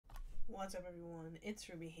What's up, everyone? It's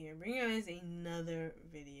Ruby here, bringing you guys another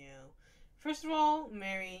video. First of all,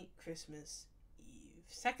 Merry Christmas Eve.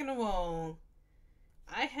 Second of all,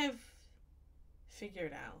 I have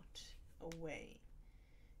figured out a way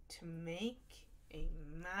to make a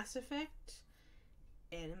Mass Effect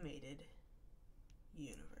animated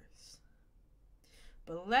universe.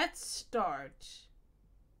 But let's start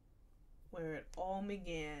where it all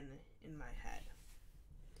began in my head.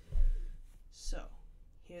 So,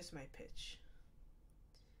 here's my pitch.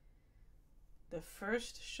 The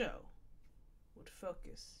first show would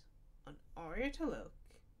focus on Aria T'loak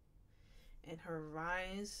and her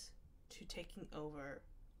rise to taking over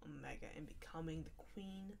Omega and becoming the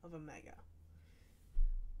Queen of Omega.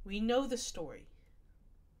 We know the story,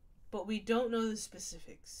 but we don't know the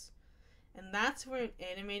specifics. And that's where an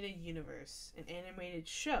animated universe, an animated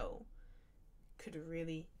show, could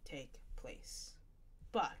really take place.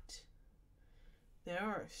 But there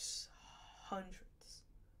are hundreds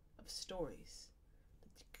of stories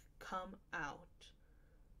that could come out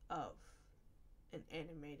of an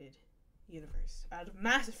animated universe, out of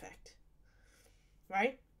Mass Effect,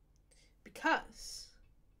 right? Because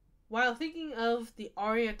while thinking of the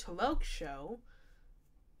Aria T'loak show,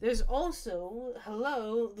 there's also,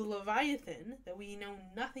 hello, the Leviathan that we know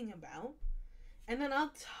nothing about. And then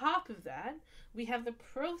on top of that, we have the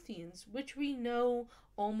Protheans, which we know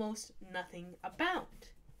almost nothing about.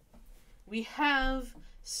 We have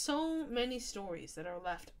so many stories that are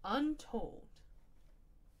left untold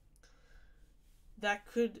that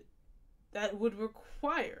would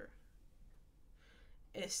require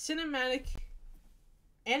a cinematic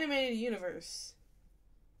animated universe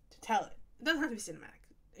to tell it. It doesn't have to be cinematic.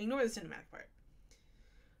 Ignore the cinematic part.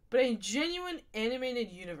 But a genuine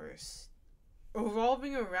animated universe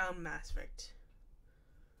revolving around Mass Effect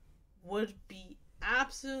would be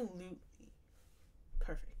absolutely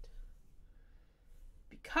perfect.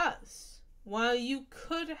 Because while you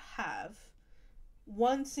could have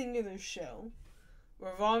one singular show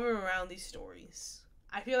revolving around these stories,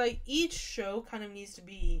 I feel like each show kind of needs to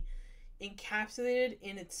be encapsulated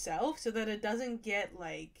in itself so that it doesn't get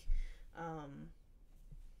like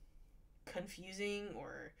confusing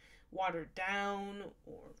or watered down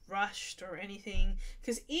or rushed or anything,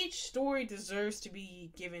 because each story deserves to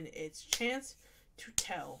be given its chance to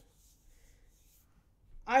tell.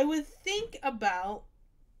 I would think about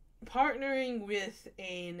partnering with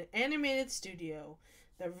an animated studio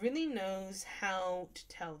that really knows how to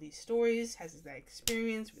tell these stories, has that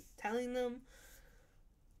experience with telling them.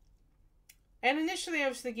 And initially I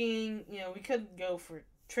was thinking, we could go for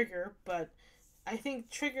Trigger, but I think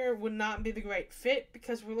Trigger would not be the right fit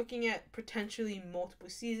because we're looking at potentially multiple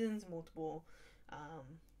seasons, multiple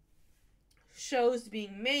shows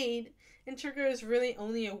being made, and Trigger is really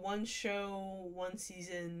only a one show, one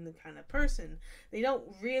season kind of person. They don't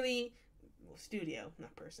really, studio,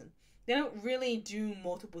 not person, they don't really do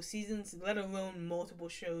multiple seasons, let alone multiple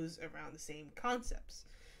shows around the same concepts.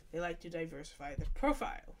 They like to diversify their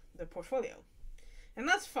portfolio. And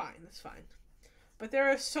that's fine, But there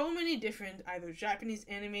are so many different, either Japanese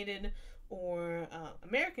animated or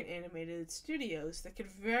American animated studios that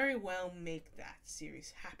could very well make that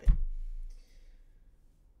series happen.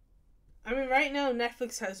 I mean, right now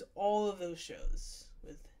Netflix has all of those shows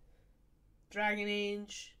with Dragon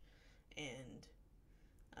Age and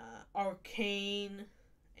Arcane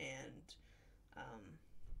and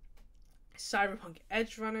Cyberpunk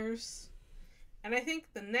Edge Runners. And I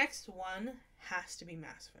think the next one has to be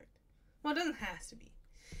Mass Effect. Well, it doesn't have to be.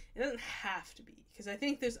 It doesn't have to be, because I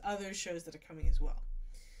think there's other shows that are coming as well.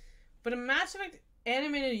 But a Mass Effect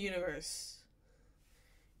animated universe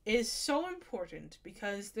is so important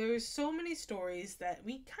because there's so many stories that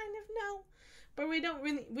we kind of know, but we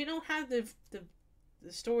don't have the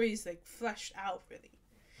stories like fleshed out really.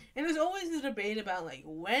 And there's always the debate about like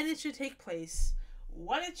when it should take place,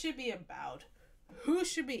 what it should be about, who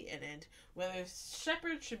should be in it, whether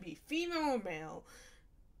Shepard should be female or male,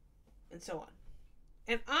 and so on.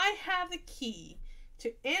 And I have the key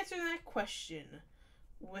to answer that question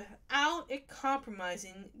without it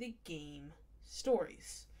compromising the game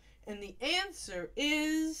stories. And the answer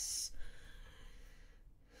is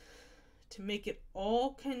to make it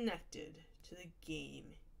all connected to the game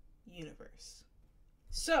universe.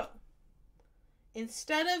 So,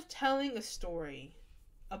 instead of telling a story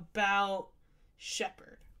about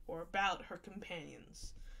Shepard or about her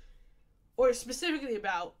companions, or specifically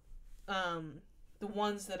about the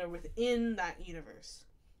ones that are within that universe,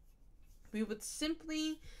 we would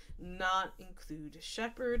simply not include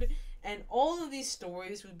Shepard, and all of these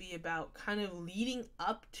stories would be about kind of leading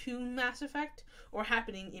up to Mass Effect or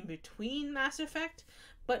happening in between Mass Effect,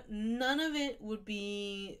 but none of it would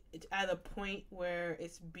be at a point where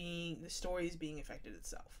the story is being affected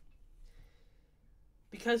itself.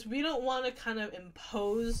 Because we don't want to kind of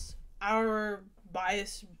impose our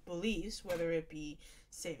biased beliefs, whether it be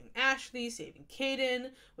saving Ashley, saving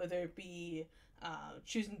Caden, whether it be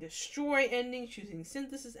choosing destroy ending, choosing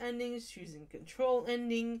synthesis endings, choosing control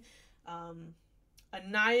ending,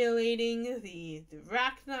 annihilating the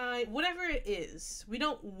Rachni, whatever it is. We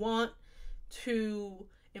don't want to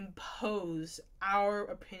impose our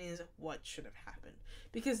opinions of what should have happened,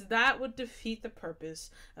 because that would defeat the purpose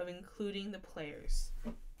of including the players.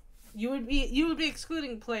 You would be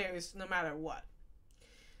excluding players no matter what,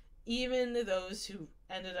 even those who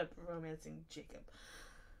ended up romancing Jacob.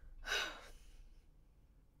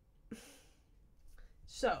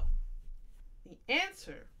 So the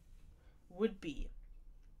answer would be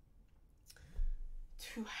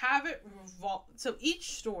to have it revolve. So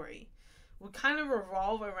each story would kind of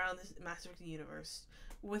revolve around this Mass Effect universe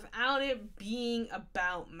without it being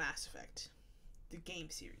about Mass Effect, the game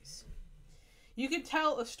series. You could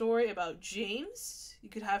tell a story about James. You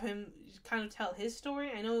could have him kind of tell his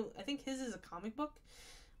story. I think his is a comic book.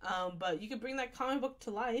 But you could bring that comic book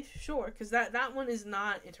to life, sure, because that one is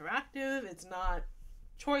not interactive. It's not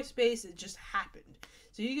choice-based. It just happened.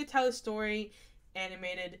 So you could tell a story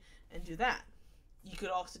animated and do that. You could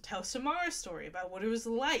also tell Samara's story about what it was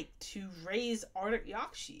like to raise Arctic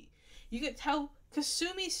Yakshi. You could tell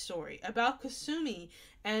Kasumi's story about Kasumi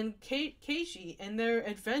and Keiji and their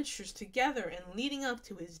adventures together and leading up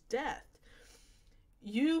to his death.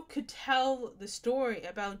 You could tell the story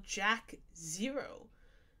about Jack Zero,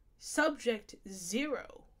 Subject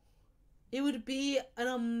Zero. It would be an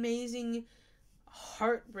amazing,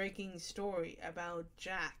 heartbreaking story about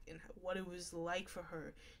Jack and what it was like for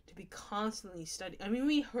her to be constantly studying. I mean,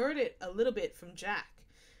 we heard it a little bit from Jack,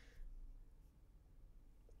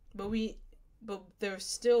 but there's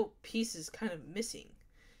still pieces kind of missing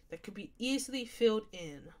that could be easily filled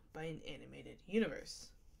in by an animated universe.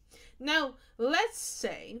 Now, let's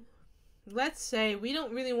say we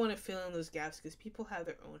don't really want to fill in those gaps because people have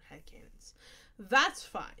their own headcanons. That's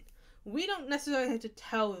fine. We don't necessarily have to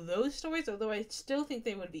tell those stories, although I still think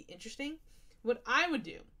they would be interesting. What I would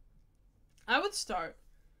do, I would start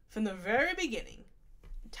from the very beginning,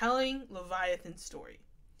 telling Leviathan's story.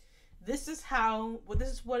 This is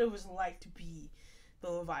what it was like to be the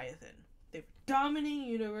Leviathan. They were dominating the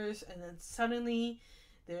universe, and then suddenly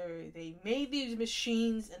they made these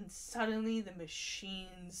machines, and suddenly the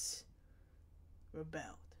machines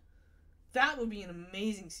rebelled. That would be an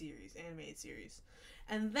amazing series, animated series.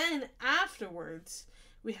 And then afterwards,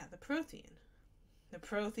 we have the Prothean. The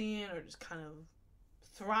Prothean are just kind of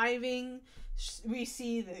thriving. We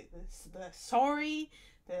see the Sauri,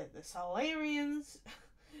 the Solarians,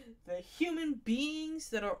 the human beings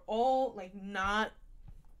that are all like not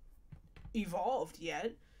evolved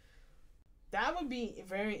yet. That would be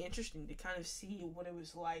very interesting to kind of see what it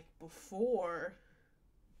was like before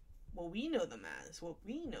what we know them as.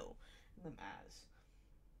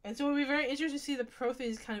 And so it would be very interesting to see the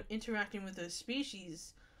Protheans kind of interacting with those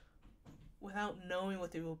species without knowing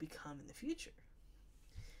what they will become in the future.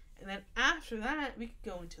 And then after that, we could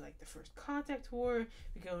go into like the First Contact War,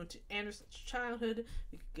 we could go into Anderson's childhood,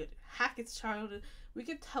 we could go to Hackett's childhood. We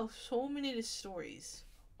could tell so many of the stories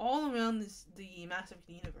all around the Mass Effect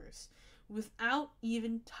universe without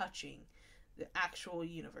even touching the actual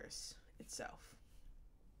universe itself.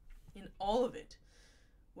 And all of it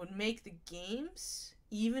would make the games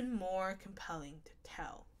even more compelling to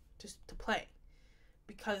tell, to play.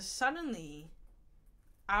 Because suddenly,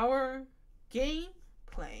 our game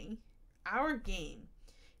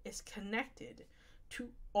is connected to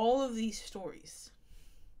all of these stories.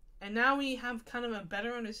 And now we have kind of a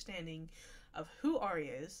better understanding of who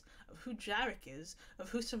Aria is, of who Jarek is, of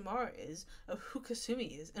who Samara is, of who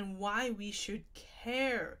Kasumi is, and why we should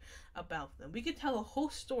care about them. We could tell a whole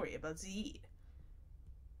story about Zeed.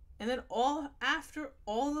 And then after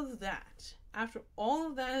all of that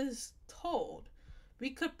is told,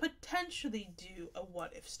 we could potentially do a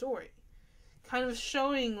what if story. Kind of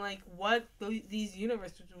showing like what these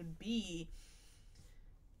universes would be,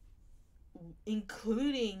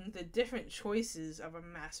 including the different choices of a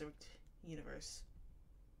Mass Effect universe.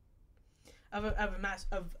 Of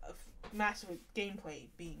Mass Effect gameplay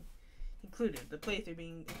being included, the playthrough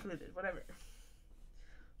being included, whatever.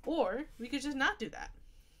 Or we could just not do that.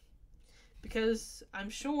 Because I'm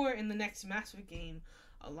sure in the next Mass Effect game,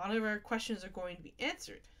 a lot of our questions are going to be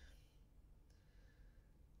answered.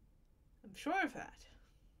 I'm sure of that.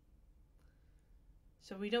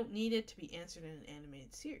 So we don't need it to be answered in an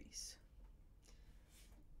animated series.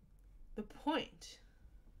 The point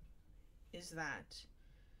is that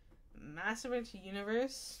Mass Effect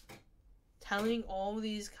universe telling all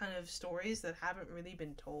these kind of stories that haven't really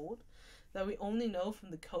been told, that we only know from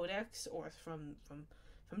the codex or from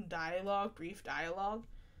dialogue, brief dialogue.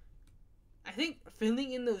 I think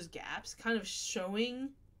filling in those gaps, kind of showing,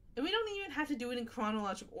 and we don't even have to do it in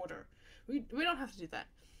chronological order. We don't have to do that.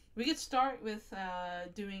 We could start with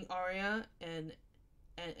doing Aria and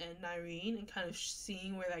Nyreen and kind of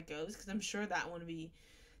seeing where that goes, because I'm sure that one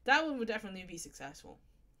would definitely be successful.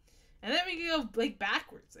 And then we could go like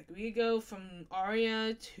backwards. Like we could go from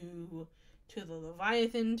Aria to the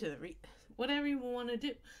Leviathan to the whatever you want to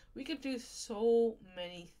do. We could do so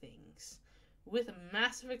many things with a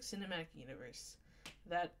Mass Effect cinematic universe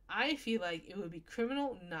that I feel like it would be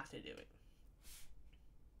criminal not to do it.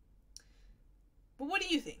 But what do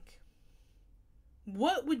you think?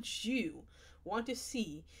 What would you want to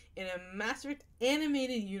see in a Mass Effect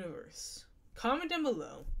animated universe? Comment down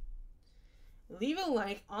below. Leave a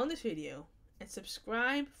like on this video and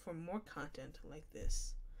subscribe for more content like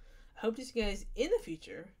this. I hope to see you guys in the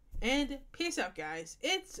future. And peace out, guys.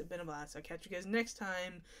 It's been a blast. I'll catch you guys next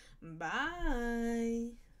time.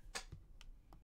 Bye.